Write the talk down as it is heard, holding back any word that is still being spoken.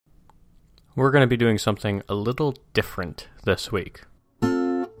we're going to be doing something a little different this week.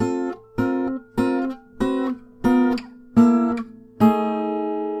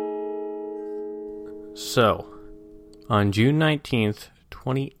 So, on June 19th,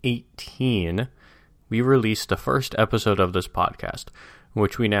 2018, we released the first episode of this podcast,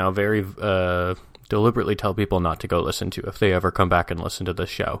 which we now very deliberately tell people not to go listen to if they ever come back and listen to this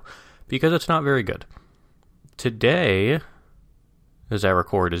show, because it's not very good. Today, as I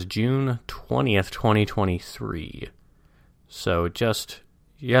record, is June 20th, 2023. So just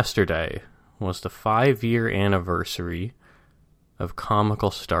yesterday was the 5-year anniversary of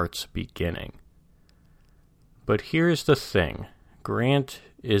Comical Start's beginning. But here's the thing. Grant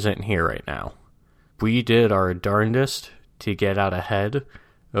isn't here right now. We did our darndest to get out ahead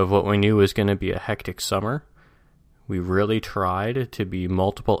of what we knew was going to be a hectic summer. We really tried to be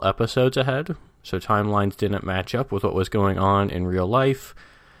multiple episodes ahead, so timelines didn't match up with what was going on in real life.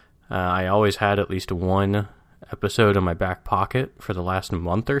 I always had at least one episode in my back pocket for the last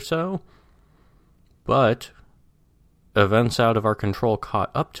month or so. But events out of our control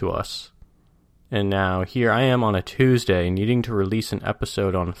caught up to us. And now here I am on a Tuesday needing to release an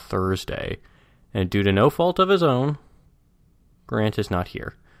episode on Thursday. And due to no fault of his own, Grant is not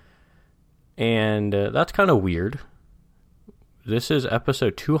here. And that's kind of weird. This is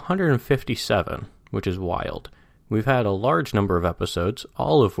episode 257, which is wild. We've had a large number of episodes,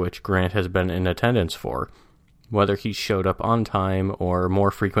 all of which Grant has been in attendance for, whether he showed up on time or more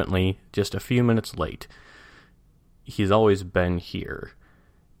frequently just a few minutes late. He's always been here,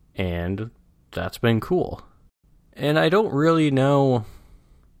 and that's been cool. And I don't really know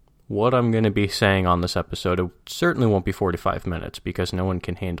what I'm going to be saying on this episode. It certainly won't be 45 minutes because no one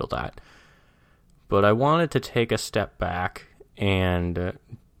can handle that. But I wanted to take a step back and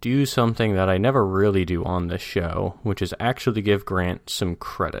do something that I never really do on this show, which is actually give Grant some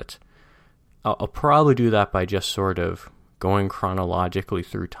credit. I'll probably do that by just sort of going chronologically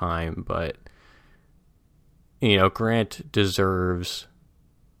through time, but, you know, Grant deserves,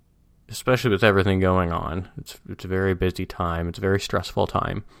 especially with everything going on, it's a very busy time, it's a very stressful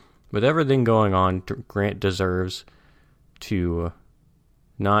time. With everything going on, Grant deserves to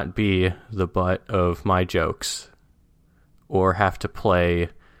not be the butt of my jokes or have to play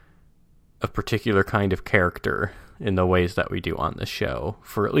a particular kind of character in the ways that we do on this show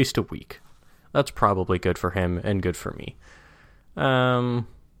for at least a week. That's probably good for him and good for me. So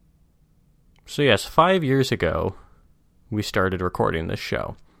yes, 5 years ago, we started recording this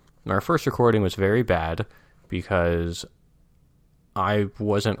show. And our first recording was very bad because I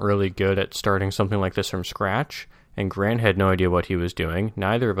wasn't really good at starting something like this from scratch, and Grant had no idea what he was doing.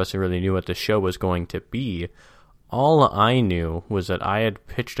 Neither of us really knew what the show was going to be. All I knew was that I had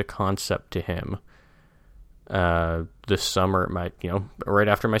pitched a concept to him this summer, right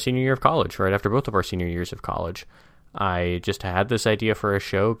after my senior year of college, right after both of our senior years of college. I just had this idea for a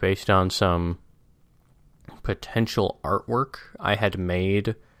show based on some potential artwork I had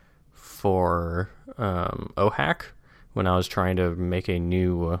made for OHAC when I was trying to make a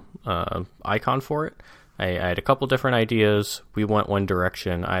new icon for it. I had a couple different ideas. We went one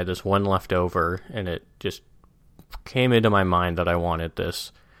direction. I had this one left over, and it just came into my mind that I wanted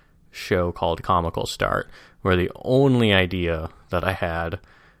this show called Comical Start, where the only idea that I had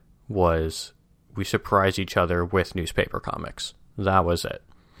was we surprise each other with newspaper comics. That was it.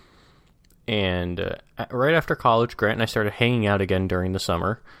 And right after college, Grant and I started hanging out again during the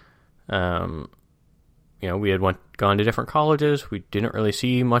summer. We had gone to different colleges. We didn't really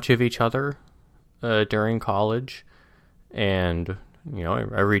see much of each other during college. And,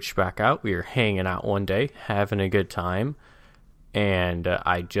 I reached back out. We were hanging out one day, having a good time. And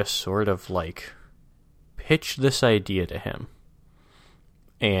I just sort of, pitched this idea to him.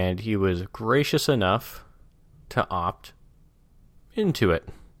 And he was gracious enough to opt into it.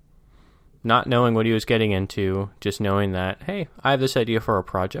 Not knowing what he was getting into, just knowing that, hey, I have this idea for a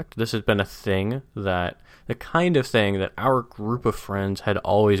project. This has been the kind of thing that our group of friends had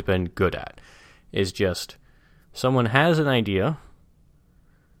always been good at, is just someone has an idea,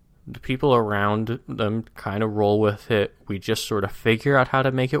 the people around them kind of roll with it, we just sort of figure out how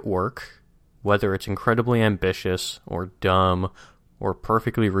to make it work, whether it's incredibly ambitious or dumb or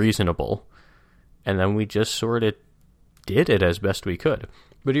perfectly reasonable, and then we just sort of did it as best we could.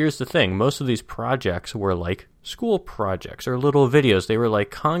 But here's the thing, most of these projects were like school projects or little videos. They were like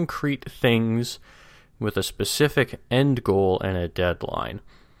concrete things with a specific end goal and a deadline.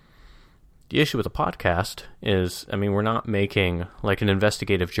 The issue with a podcast is, we're not making like an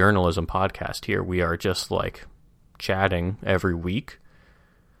investigative journalism podcast here. We are just like chatting every week.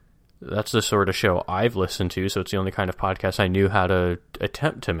 that's the sort of show I've listened to, so it's the only kind of podcast I knew how to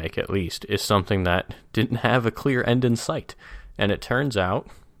attempt to make, at least, is something that didn't have a clear end in sight. And it turns out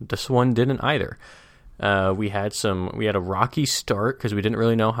this one didn't either. We had a rocky start because we didn't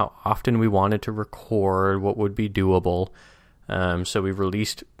really know how often we wanted to record, what would be doable. So we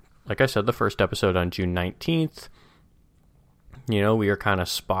released, like I said, the first episode on June 19th. We were kind of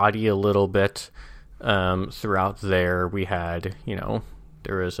spotty a little bit throughout there. We had,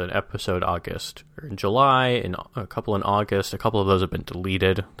 there was an episode in July, and a couple in August. A couple of those have been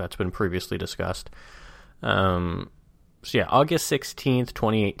deleted. That's been previously discussed. So yeah, August 16th,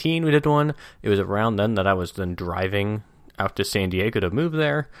 2018, we did one. It was around then that I was then driving out to San Diego to move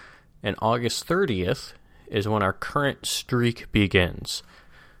there. And August 30th is when our current streak begins.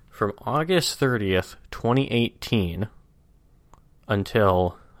 From August 30th, 2018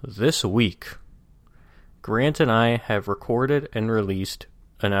 until this week, Grant and I have recorded and released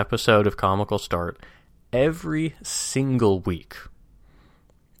an episode of Comical Start every single week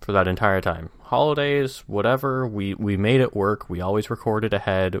for that entire time. Holidays, whatever, we made it work. We always recorded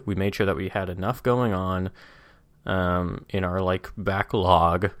ahead. We made sure that we had enough going on in our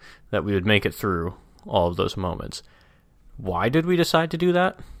backlog that we would make it through all of those moments. Why did we decide to do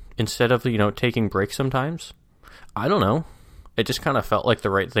that instead of taking breaks sometimes? I don't know. It just kind of felt like the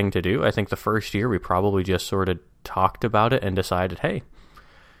right thing to do. I think the first year we probably just sort of talked about it and decided, hey,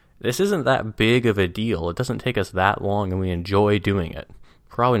 this isn't that big of a deal. It doesn't take us that long, and we enjoy doing it.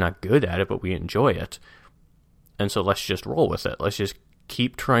 Probably not good at it, but we enjoy it. And so let's just roll with it. Let's just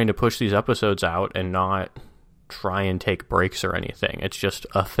keep trying to push these episodes out and not try and take breaks or anything. It's just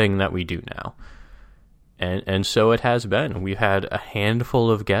a thing that we do now. And so it has been. We've had a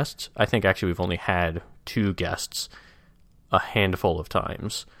handful of guests. I think actually we've only had 2 guests a handful of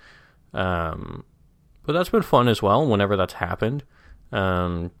times. But that's been fun as well whenever that's happened.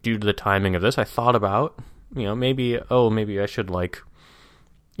 Due to the timing of this, I thought about, maybe I should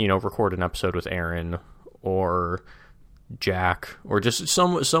record an episode with Aaron or Jack or just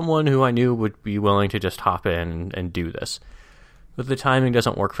someone who I knew would be willing to just hop in and do this. But the timing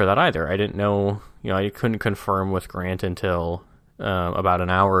doesn't work for that either. I didn't know, I couldn't confirm with Grant until about an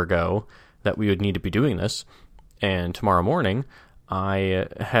hour ago that we would need to be doing this. And tomorrow morning, I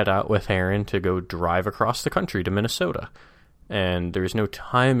head out with Aaron to go drive across the country to Minnesota. And there's no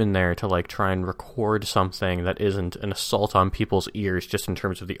time in there to try and record something that isn't an assault on people's ears just in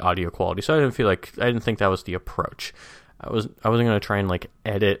terms of the audio quality. So I didn't think that was the approach. I wasn't going to try and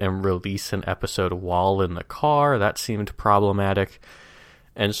edit and release an episode while in the car. That seemed problematic.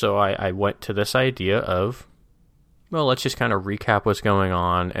 And so I went to this idea of, well, let's just kind of recap what's going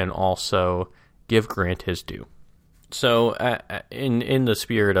on and also give Grant his due. So in the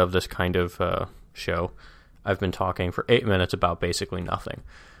spirit of this kind of show, I've been talking for 8 minutes about basically nothing.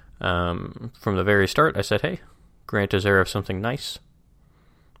 From the very start, I said, hey, Grant deserves something nice.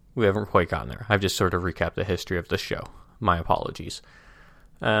 We haven't quite gotten there. I've just sort of recapped the history of this show. My apologies.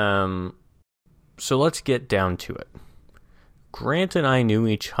 So let's get down to it. Grant and I knew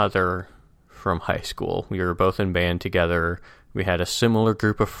each other from high school. We were both in band together. We had a similar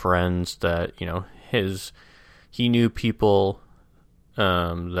group of friends that, he knew people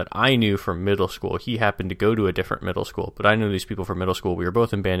that I knew from middle school. He happened to go to a different middle school, but I knew these people from middle school. We were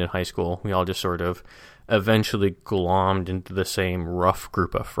both in band in high school. We all just sort of eventually glommed into the same rough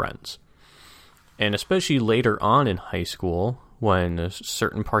group of friends. And especially later on in high school, when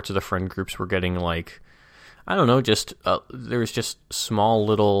certain parts of the friend groups were getting there was just small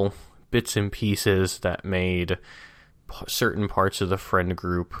little bits and pieces that made certain parts of the friend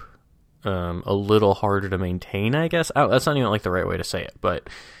group a little harder to maintain, I guess. That's not even the right way to say it, but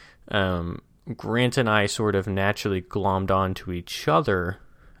Grant and I sort of naturally glommed onto each other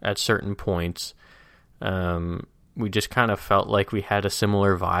at certain points. We just kind of felt like we had a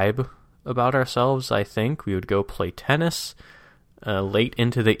similar vibe about ourselves, I think. We would go play tennis late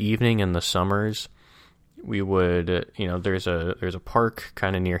into the evening in the summers. We would, there's a park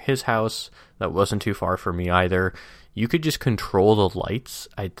kind of near his house that wasn't too far from me either. You could just control the lights.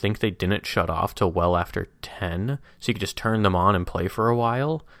 I think they didn't shut off till well after 10, so you could just turn them on and play for a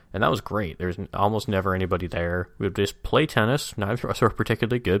while, and that was great. There's almost never anybody there. We would just play tennis. Neither of us were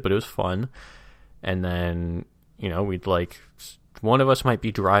particularly good, but it was fun. And then, we'd one of us might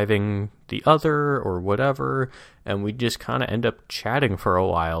be driving the other or whatever, and we'd just kind of end up chatting for a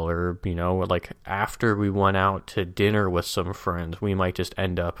while, or, after we went out to dinner with some friends, we might just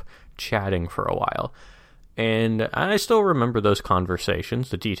end up chatting for a while. And I still remember those conversations.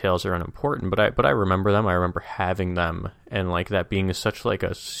 The details are unimportant, but I remember them. I remember having them, and that being such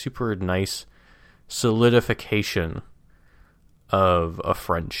a super nice solidification of a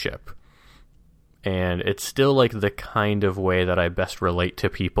friendship. And it's still like the kind of way that I best relate to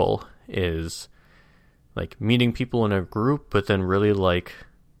people is like meeting people in a group, but then really like,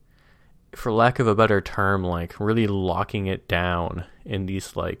 for lack of a better term, like really locking it down in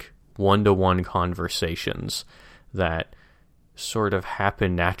these like one-to-one conversations that sort of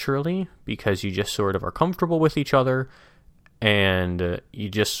happen naturally because you just sort of are comfortable with each other and you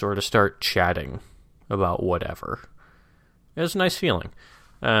just sort of start chatting about whatever. It's a nice feeling.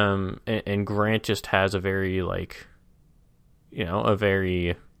 And Grant just has a very like, you know, a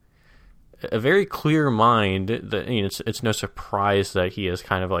very clear mind that, you know, it's no surprise that he has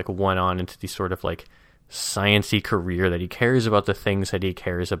kind of like went on into the sort of like sciencey career, that he cares about the things that he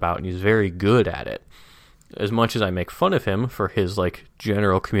cares about, and he's very good at it. As much as I make fun of him for his like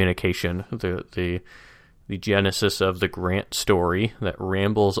general communication, the genesis of the Grant story that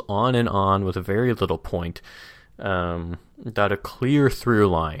rambles on and on with very little point, without a clear through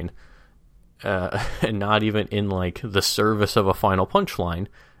line, and not even in like the service of a final punchline,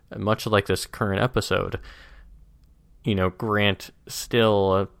 much like this current episode. You know, Grant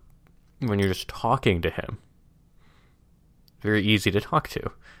still, when you're just talking to him, very easy to talk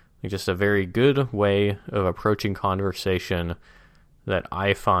to. Like just a very good way of approaching conversation that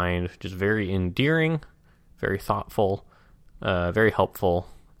I find just very endearing, very thoughtful, very helpful,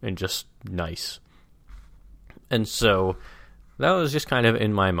 and just nice. And so that was just kind of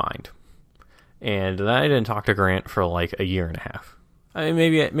in my mind. And then I didn't talk to Grant for like a year and a half. I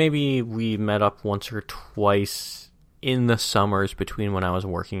mean, maybe we met up once or twice in the summers between when I was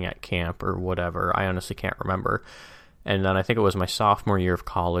working at camp or whatever. I honestly can't remember. And then I think it was my sophomore year of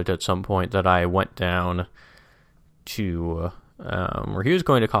college at some point that I went down to where he was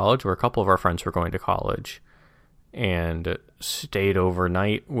going to college, where a couple of our friends were going to college, and stayed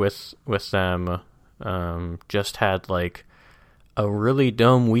overnight with them. Just had like a really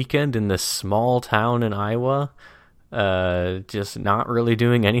dumb weekend in this small town in Iowa. Just not really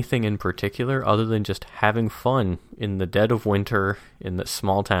doing anything in particular other than just having fun in the dead of winter in this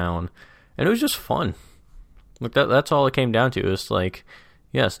small town. And it was just fun. Like that's all it came down to. Is like,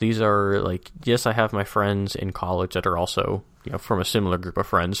 yes, these are like, yes, I have my friends in college that are also, you know, from a similar group of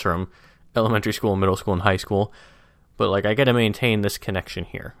friends from elementary school, middle school, and high school. But like, I got to maintain this connection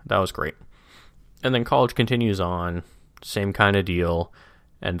here. That was great. And then college continues on, same kind of deal.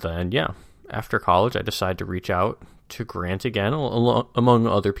 And then, yeah, after college, I decided to reach out to Grant again, among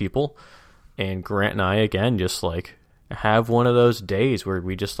other people. And Grant and I, again, just like have one of those days where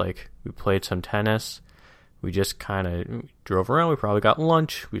we just like, we played some tennis. We just kind of drove around. We probably got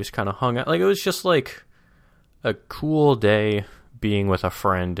lunch. We just kind of hung out. Like, it was just like a cool day being with a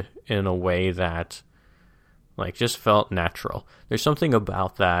friend in a way that like just felt natural. There's something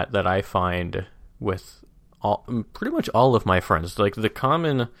about that I find with pretty much all of my friends. Like, the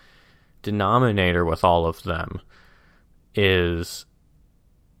common denominator with all of them is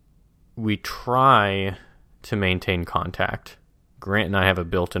we try to maintain contact. Grant and I have a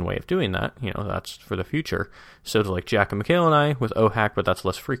built-in way of doing that. You know, that's for the future. So do like Jack and Mikhail and I with OHAC, but that's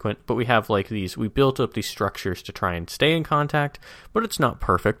less frequent. But we have like we built up these structures to try and stay in contact, but it's not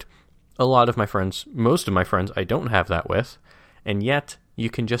perfect. A lot of my friends, most of my friends, I don't have that with. And yet you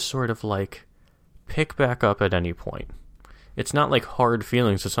can just sort of like pick back up at any point. It's not like hard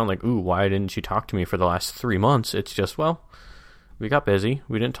feelings. It's not like, ooh, why didn't you talk to me for the last 3 months? It's just, well, we got busy.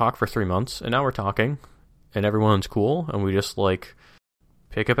 We didn't talk for 3 months, and now we're talking. And everyone's cool, and we just, like,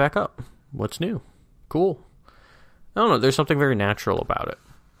 pick it back up. What's new? Cool. I don't know, there's something very natural about it.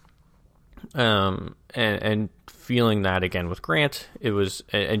 And feeling that again with Grant, it was,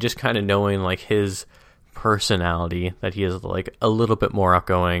 and just kind of knowing, like, his personality, that he is, like, a little bit more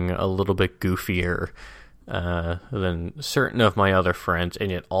outgoing, a little bit goofier than certain of my other friends, and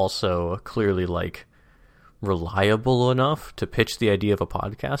yet also clearly, like, reliable enough to pitch the idea of a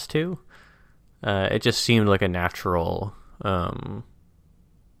podcast to. It just seemed like a natural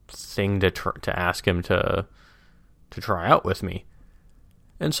thing to ask him to try out with me.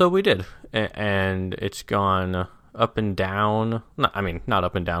 And so we did. And it's gone up and down. Not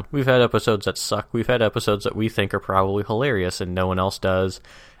up and down. We've had episodes that suck. We've had episodes that we think are probably hilarious and no one else does.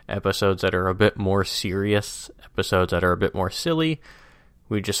 Episodes that are a bit more serious. Episodes that are a bit more silly.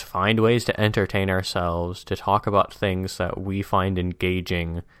 We just find ways to entertain ourselves, to talk about things that we find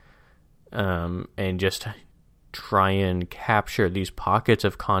engaging, and just try and capture these pockets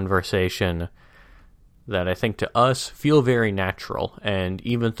of conversation that I think to us feel very natural. And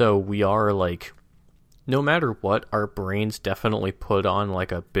even though we are like, no matter what, our brains definitely put on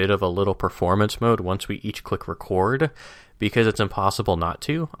like a bit of a little performance mode once we each click record, because it's impossible not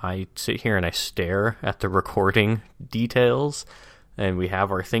to. I sit here and I stare at the recording details, and we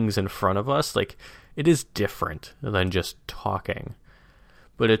have our things in front of us. Like, it is different than just talking.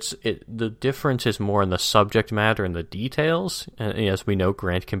 But the difference is more in the subject matter and the details. And as we know,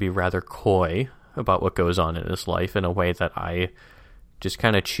 Grant can be rather coy about what goes on in his life in a way that I just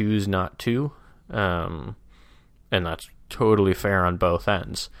kind of choose not to. And that's totally fair on both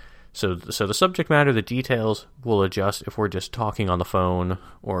ends. So the subject matter, the details will adjust if we're just talking on the phone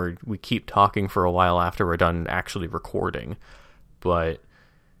or we keep talking for a while after we're done actually recording. But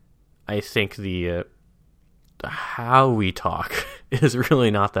I think the how we talk is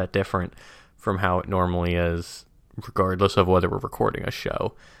really not that different from how it normally is, regardless of whether we're recording a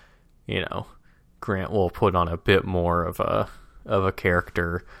show. You know, Grant will put on a bit more of a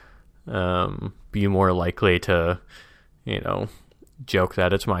character, be more likely to, joke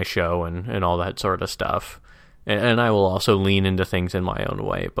that it's my show and all that sort of stuff. And I will also lean into things in my own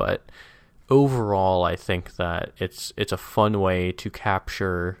way. But overall, I think that it's a fun way to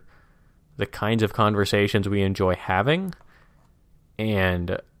capture the kinds of conversations we enjoy having.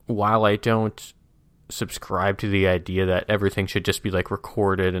 And while I don't subscribe to the idea that everything should just be like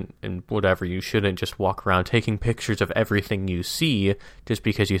recorded and whatever, you shouldn't just walk around taking pictures of everything you see just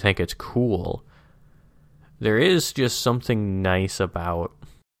because you think it's cool. There is just something nice about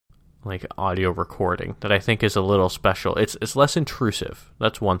like audio recording that I think is a little special. It's less intrusive.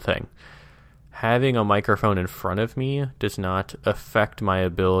 That's one thing. Having a microphone in front of me does not affect my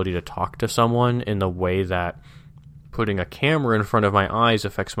ability to talk to someone in the way that putting a camera in front of my eyes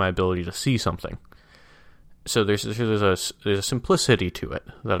affects my ability to see something. So there's a simplicity to it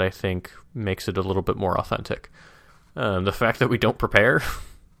that I think makes it a little bit more authentic. The fact that we don't prepare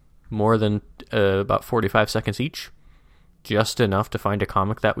more than about 45 seconds each, just enough to find a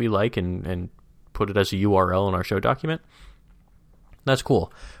comic that we like and put it as a URL in our show document, that's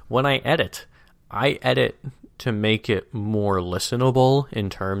cool. When I edit to make it more listenable in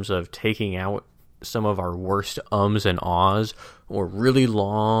terms of taking out some of our worst ums and ahs or really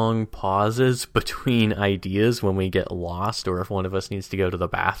long pauses between ideas when we get lost or if one of us needs to go to the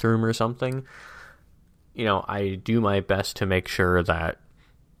bathroom or something. I do my best to make sure that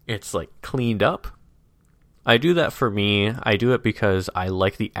it's like cleaned up. I do that for me. I do it because I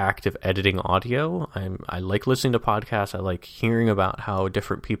like the act of editing audio. I like listening to podcasts. I like hearing about how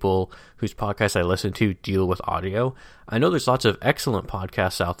different people whose podcasts I listen to deal with audio. I know there's lots of excellent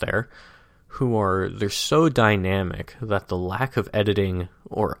podcasts out there they're so dynamic that the lack of editing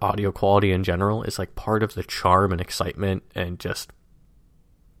or audio quality in general is like part of the charm and excitement and just,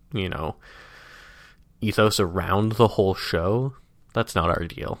 ethos around the whole show. That's not our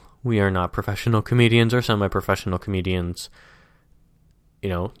deal. We are not professional comedians or semi-professional comedians.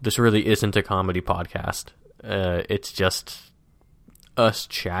 This really isn't a comedy podcast. It's just us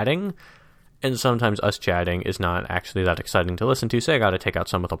chatting. And sometimes us chatting is not actually that exciting to listen to, so I got to take out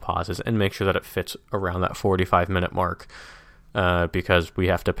some of the pauses and make sure that it fits around that 45-minute mark because we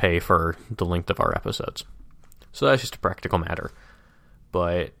have to pay for the length of our episodes. So that's just a practical matter.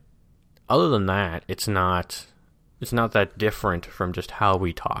 But other than that, it's not that different from just how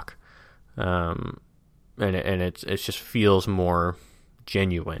we talk. And it just feels more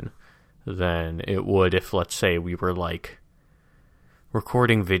genuine than it would if, let's say, we were like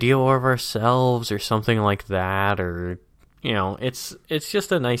recording video of ourselves or something like that, or it's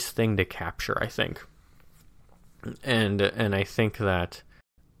just a nice thing to capture, I think. And I think that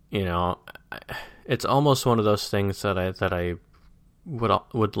it's almost one of those things that I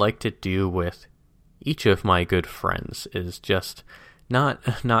would like to do with each of my good friends, is just not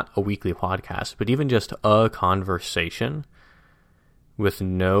a weekly podcast, but even just a conversation with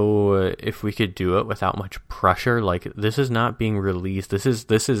if we could do it without much pressure. Like, this is not being released. This is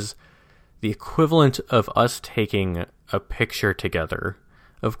the equivalent of us taking a picture together.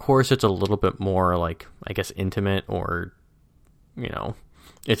 Of course, it's a little bit more like, I guess, intimate, or,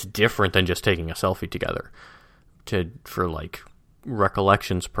 it's different than just taking a selfie together for like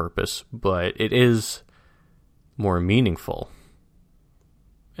recollections purpose, but it is more meaningful.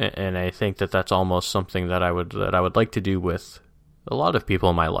 And I think that that's almost something that I would like to do with a lot of people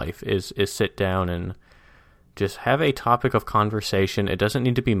in my life, is sit down and just have a topic of conversation. It doesn't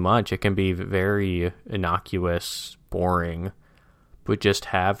need to be much. It can be very innocuous, boring, but just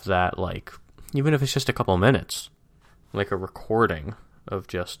have that, like, even if it's just a couple minutes, like a recording of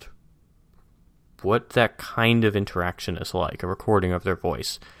just what that kind of interaction is like, a recording of their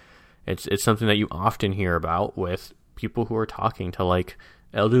voice. It's something that you often hear about with people who are talking to, like,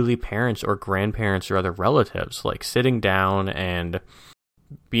 elderly parents or grandparents or other relatives, like sitting down and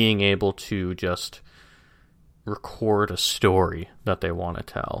being able to just record a story that they want to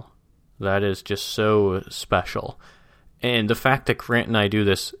tell. That is just so special. And the fact that Grant and I do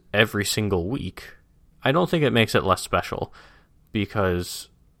this every single week, I don't think it makes it less special, because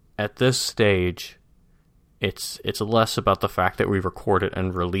at this stage, it's less about the fact that we record it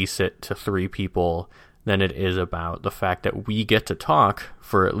and release it to 3 people than it is about the fact that we get to talk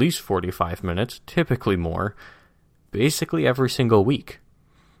for at least 45 minutes, typically more, basically every single week.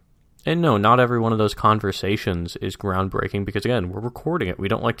 And no, not every one of those conversations is groundbreaking, because again, we're recording it. We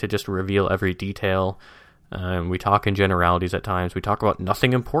don't like to just reveal every detail. We talk in generalities at times. We talk about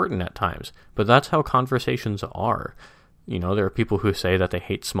nothing important at times. But that's how conversations are. You know, there are people who say that they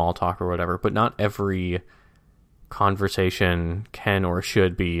hate small talk or whatever, but not every conversation can or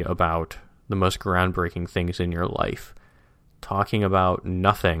should be about the most groundbreaking things in your life. Talking about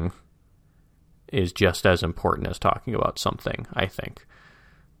nothing is just as important as talking about something, I think.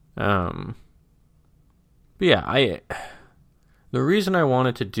 But yeah, the reason I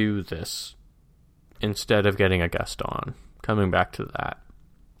wanted to do this instead of getting a guest on, coming back to that,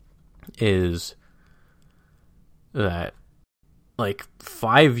 is that, like,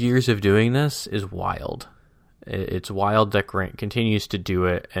 5 years of doing this is wild. It's wild that Grant continues to do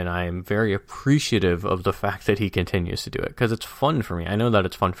it, and I am very appreciative of the fact that he continues to do it, because it's fun for me. I know that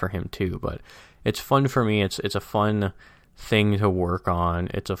it's fun for him too, but it's fun for me. It's a fun thing to work on.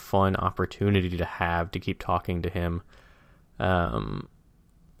 It's a fun opportunity to have to keep talking to him.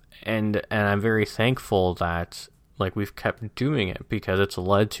 And I'm very thankful that, like, we've kept doing it, because it's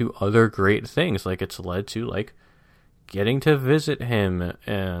led to other great things. Like, it's led to, like, getting to visit him,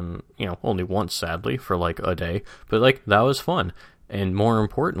 you know, only once, sadly, for like a day, but like, that was fun. And more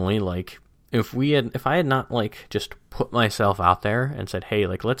importantly, like, if I had not, like, just put myself out there and said, hey,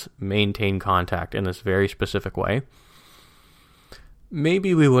 like, let's maintain contact in this very specific way,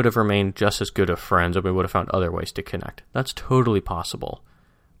 maybe we would have remained just as good of friends, and we would have found other ways to connect. That's totally possible,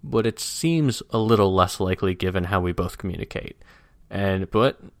 but it seems a little less likely given how we both communicate.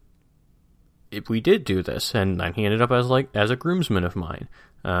 But if we did do this, and he ended up as a groomsman of mine,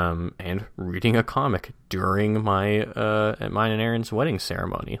 and reading a comic during mine and Aaron's wedding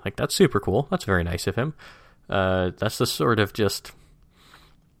ceremony. Like, that's super cool. That's very nice of him. That's the sort of just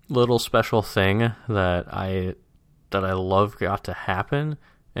little special thing that I love got to happen,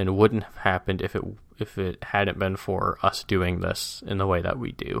 and wouldn't have happened if it hadn't been for us doing this in the way that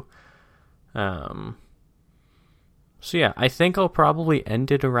we do. So yeah, I think I'll probably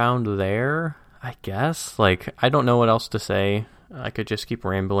end it around there, I guess. Like, I don't know what else to say. I could just keep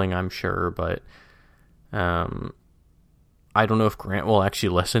rambling, I'm sure, but I don't know if Grant will actually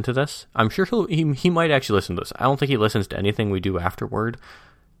listen to this. I'm sure he might actually listen to this. I don't think he listens to anything we do afterward,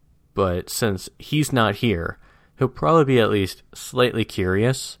 but since he's not here, he'll probably be at least slightly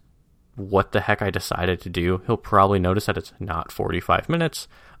curious what the heck I decided to do. He'll probably notice that it's not 45 minutes,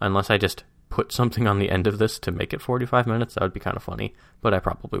 unless I just put something on the end of this to make it 45 minutes. That would be kind of funny, but I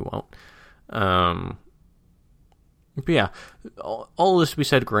probably won't. But yeah, all this to be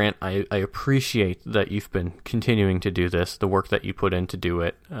said, Grant, I appreciate that you've been continuing to do this, the work that you put in to do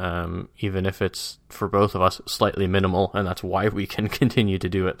it, even if it's, for both of us, slightly minimal, and that's why we can continue to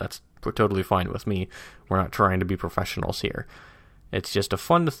do it. That's totally fine with me. We're not trying to be professionals here. It's just a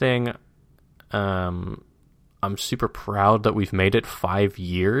fun thing. I'm super proud that we've made it 5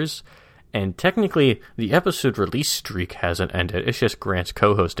 years, and technically, the episode release streak hasn't ended. It's just Grant's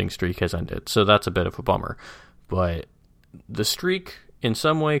co-hosting streak has ended, so that's a bit of a bummer. But the streak, in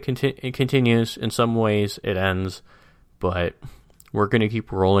some way, it continues. In some ways, it ends. But we're going to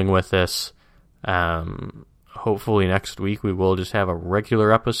keep rolling with this. Hopefully next week we will just have a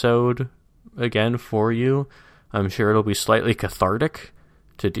regular episode again for you. I'm sure it'll be slightly cathartic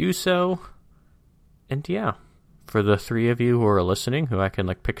to do so. And yeah, for the 3 of you who are listening, who I can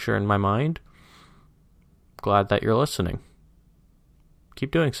picture in my mind, glad that you're listening.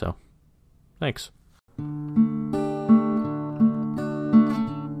 Keep doing so. Thanks.